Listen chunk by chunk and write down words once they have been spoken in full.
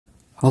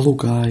Hello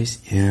guys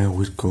and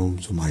welcome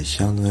to my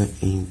channel.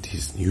 In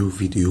this new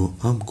video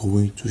I'm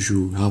going to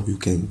show how you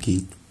can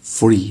get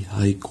free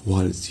high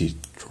quality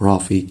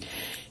traffic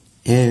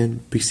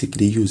and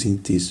basically using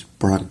this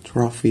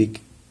SparkTraffic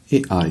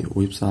AI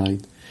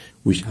website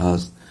which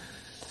has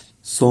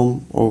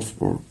some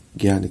of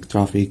organic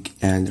traffic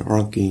and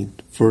ranking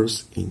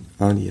first in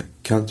any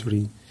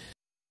country.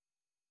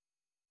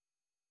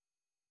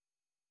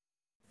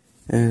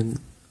 And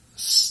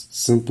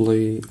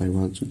simply I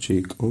want to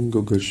check on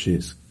Google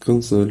Sheets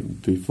console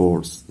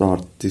before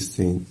start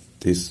testing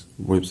this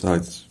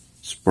website's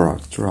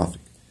SparkTraffic.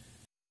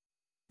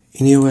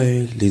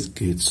 Anyway, let's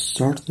get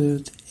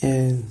started,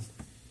 and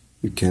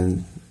you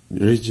can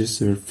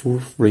register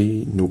for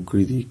free, no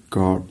credit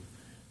card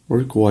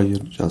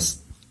required,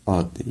 just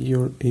add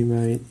your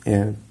email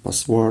and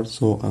password.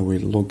 So I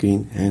will log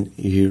in, and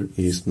here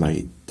is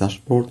my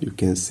dashboard. You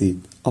can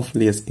see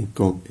affiliate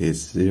income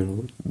is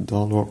 $0,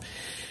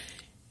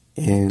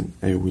 and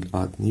I will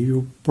add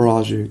new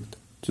project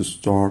to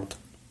start.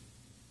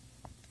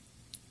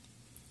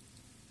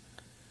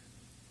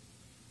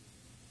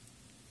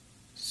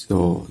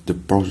 So the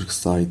project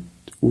site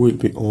will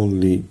be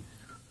only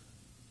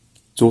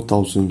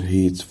 2000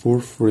 hits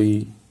for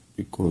free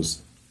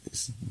because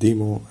it's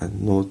demo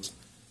and not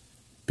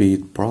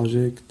paid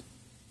project.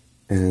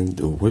 And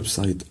the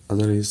website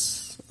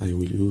address, I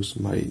will use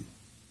my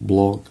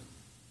blog,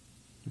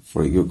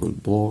 free Google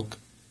blog.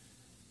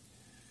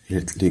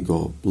 Let's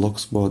go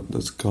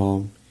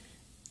blogspot.com,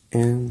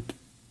 and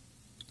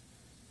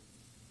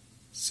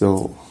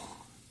so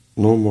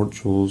no more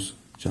tools,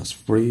 just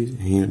free.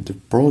 Here the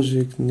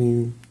project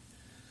name,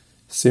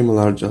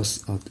 similar,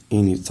 just add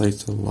any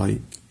title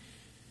like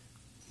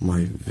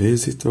my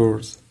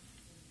visitors.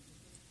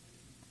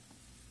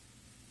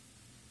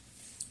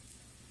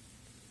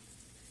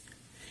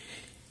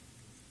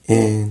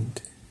 And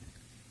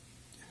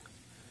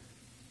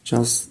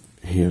just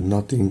here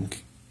nothing,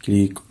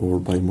 click or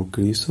buy more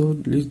credit. So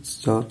let's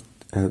start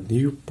a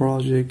new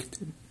project,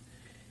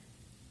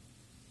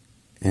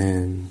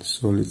 and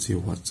so let's see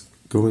what's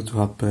going to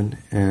happen.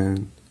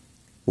 And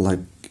like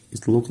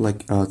it looks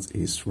like ads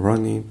is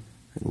running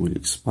and will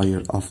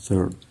expire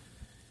after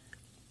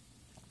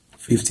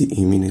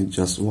 50 minutes,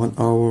 just 1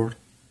 hour.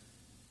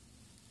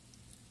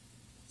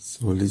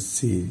 So let's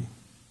see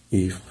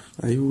if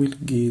I will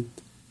get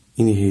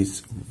any hits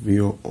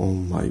view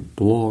on my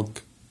blog.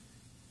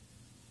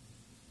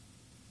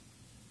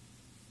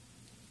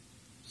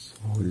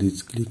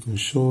 Let's click on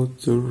show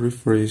to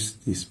refresh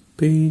this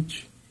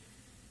page,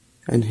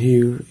 and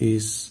here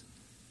is,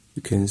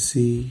 you can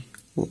see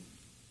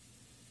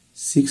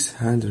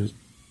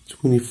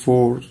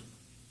 624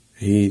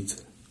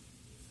 hits.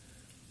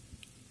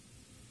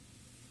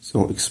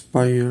 So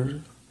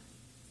expire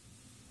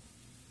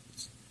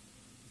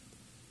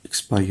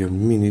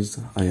minutes,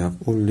 I have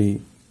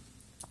only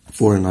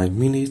 49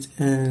 minutes.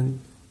 And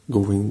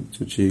going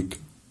to check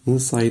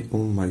inside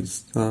on my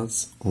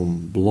stats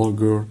on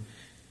Blogger,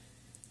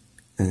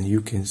 and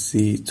you can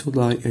see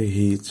today I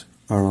hit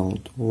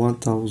around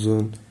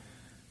 1000.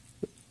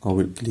 I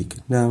will click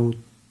now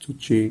to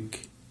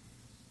check,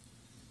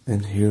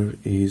 and here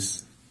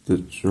is the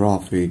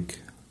traffic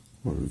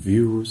or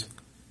views.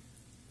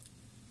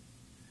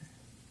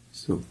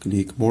 So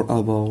click more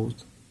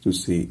about to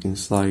see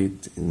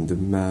inside in the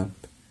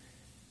map,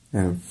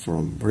 and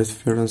from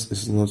reference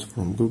is not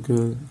from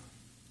Google,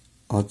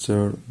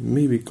 other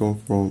maybe come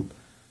from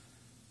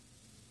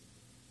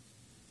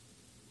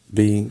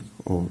Bing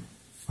or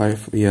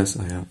yes,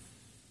 I have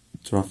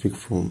traffic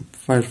from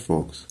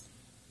Firefox.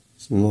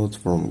 It's not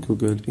from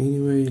Google.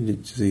 Anyway,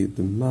 let's see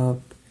the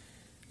map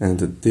and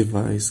the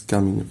device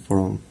coming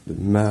from the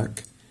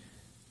Mac,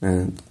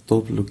 and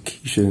top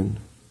location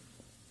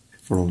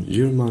from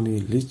Germany,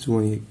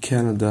 Lithuania,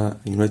 Canada,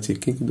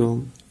 United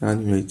Kingdom,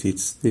 and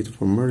United States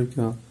of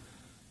America.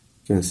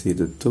 You can see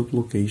the top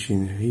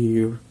location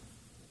here.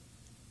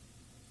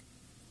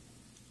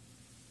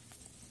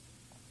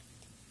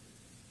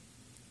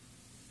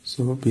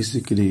 So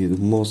basically the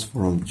most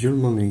from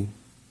Germany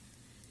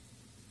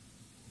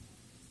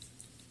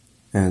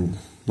and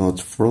not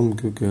from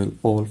Google,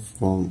 all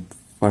from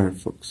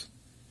Firefox.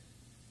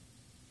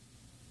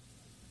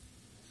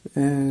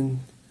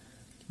 And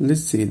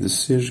let's see the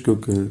search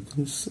Google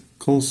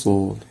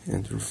console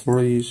and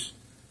refresh,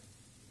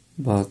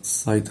 but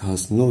site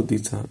has no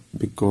data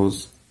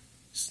because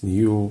it's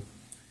new.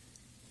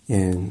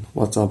 And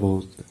what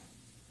about the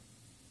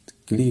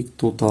click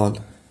total?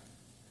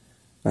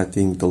 I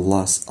think the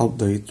last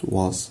update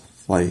was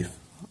 5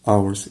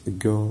 hours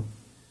ago.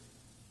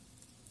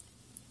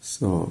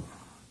 So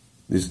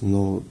there's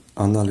no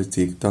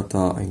analytic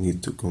data. I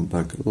need to come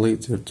back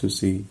later to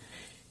see.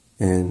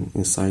 And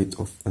inside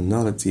of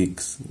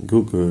analytics,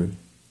 Google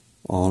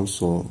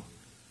also,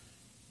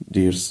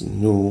 there's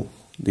no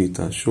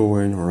data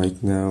showing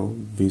right now.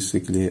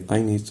 Basically,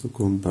 I need to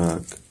come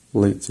back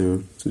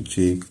later to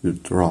check the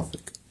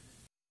traffic.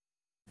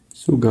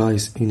 So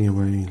guys,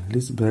 anyway,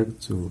 let's back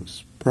to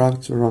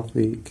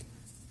SparkTraffic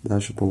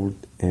dashboard,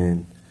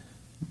 and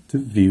the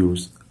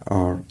views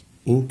are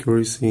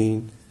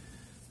increasing.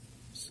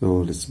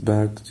 So let's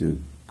back to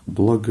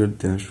Blogger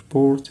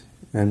dashboard,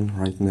 and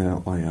right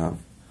now I have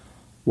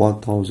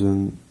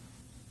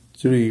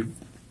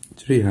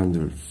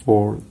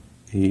 1,304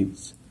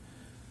 hits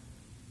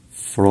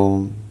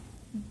from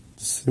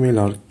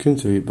similar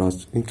country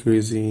but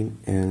increasing,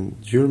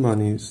 and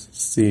Germany is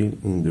still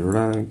in the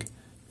rank,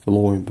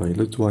 followed by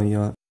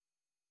Lithuania.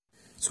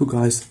 So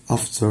guys,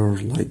 after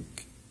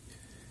like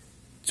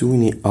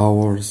 20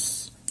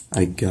 hours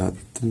I got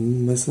the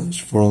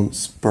message from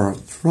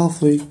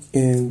SparkTraffic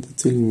and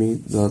tell me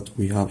that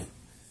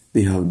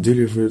they have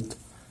delivered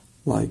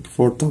like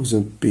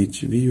 4,000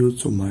 page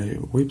views to my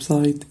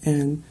website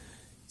and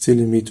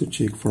telling me to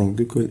check from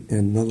Google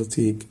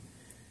Analytics.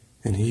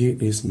 And here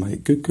is my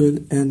Google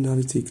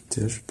Analytics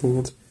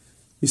dashboard.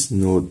 There's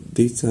no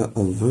data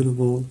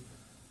available.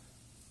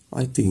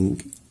 I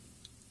think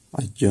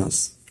I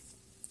just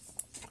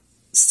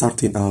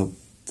starting out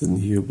the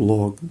new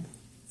blog.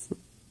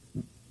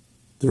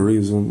 The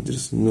reason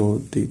there's no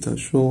data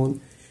shown.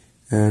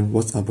 And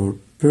what about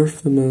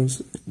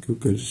performance?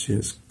 Google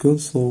Search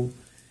Console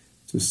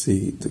to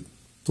see the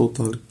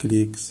total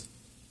clicks,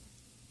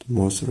 the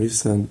most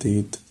recent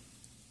date,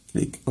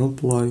 click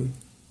apply.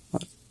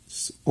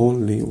 It's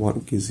only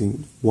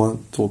getting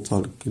one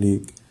total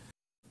click.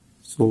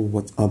 So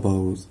what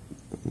about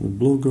the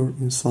Blogger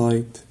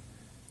Insight?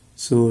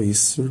 So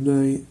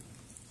yesterday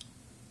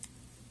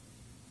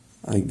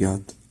I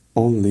got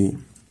only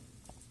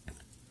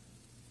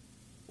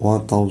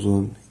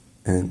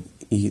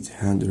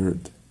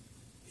 1,800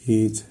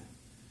 hits,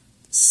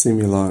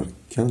 similar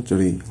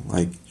country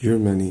like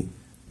Germany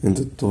in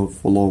the top,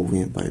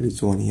 followed by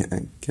Lithuania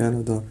and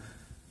Canada.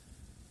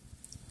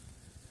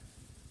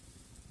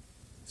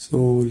 So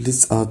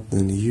let's add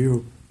a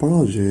new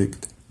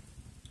project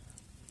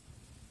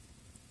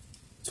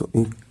to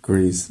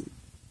increase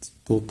the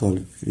total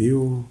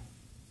view.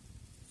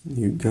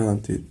 New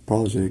guaranteed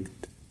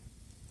project.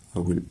 I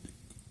will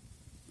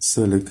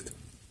select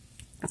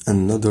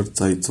another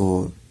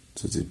title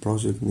to the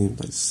project name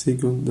like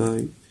second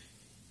day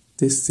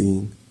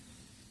testing,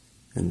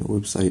 and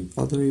website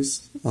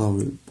address. I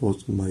will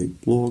put my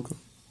blog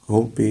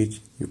homepage,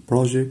 new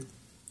project.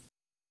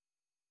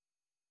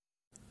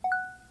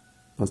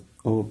 But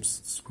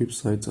this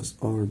website has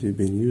already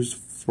been used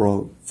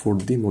for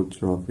demo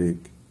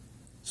traffic,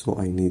 so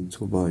I need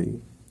to buy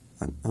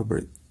an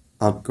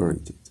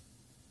upgrade.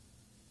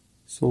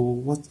 So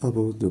what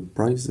about the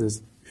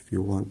prices if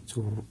you want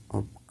to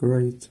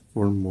upgrade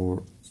for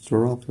more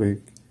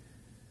traffic?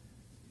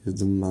 Is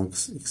the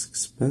max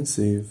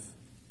expensive,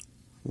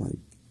 like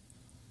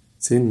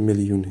 10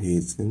 million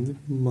hits in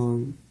a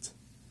month?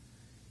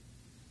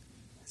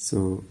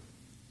 So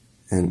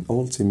an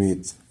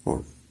ultimate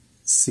for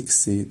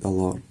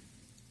 $60.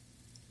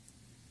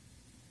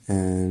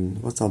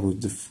 And what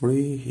about the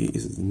free? Here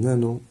is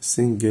Nano.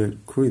 Single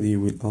credit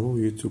will allow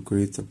you to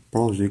create a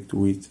project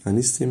with an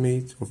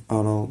estimate of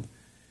around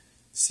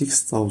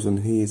 6,000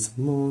 hits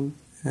a month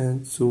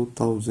and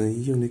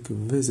 2,000 unique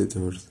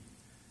visitors,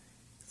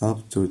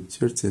 up to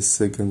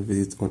 30-second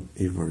visit on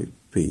every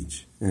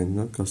page, and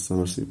no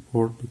customer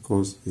support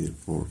because they're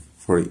for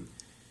free.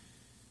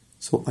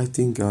 So I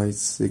think guys,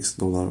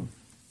 $6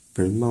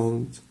 per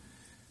month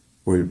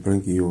will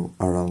bring you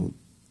around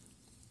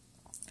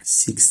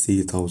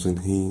 60,000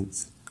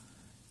 hits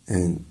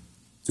and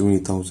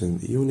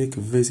 20,000 unique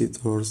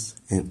visitors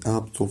and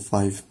up to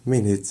 5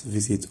 minutes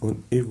visit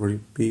on every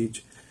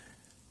page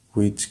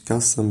with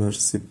customer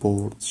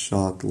support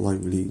chat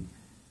lively.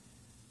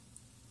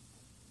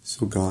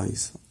 So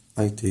guys,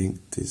 I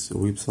think this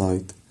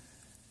website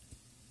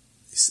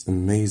is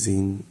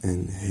amazing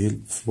and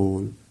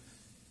helpful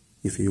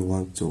if you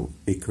want to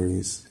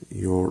increase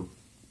your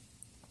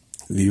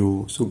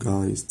view. So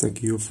guys,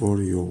 thank you for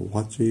your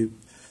watching.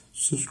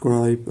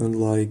 Subscribe and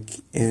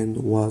like and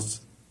watch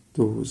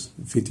those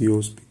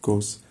videos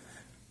because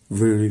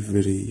very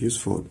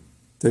useful.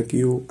 Thank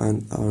you,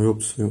 and I hope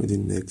to see you in the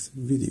next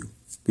video.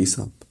 Peace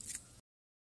out.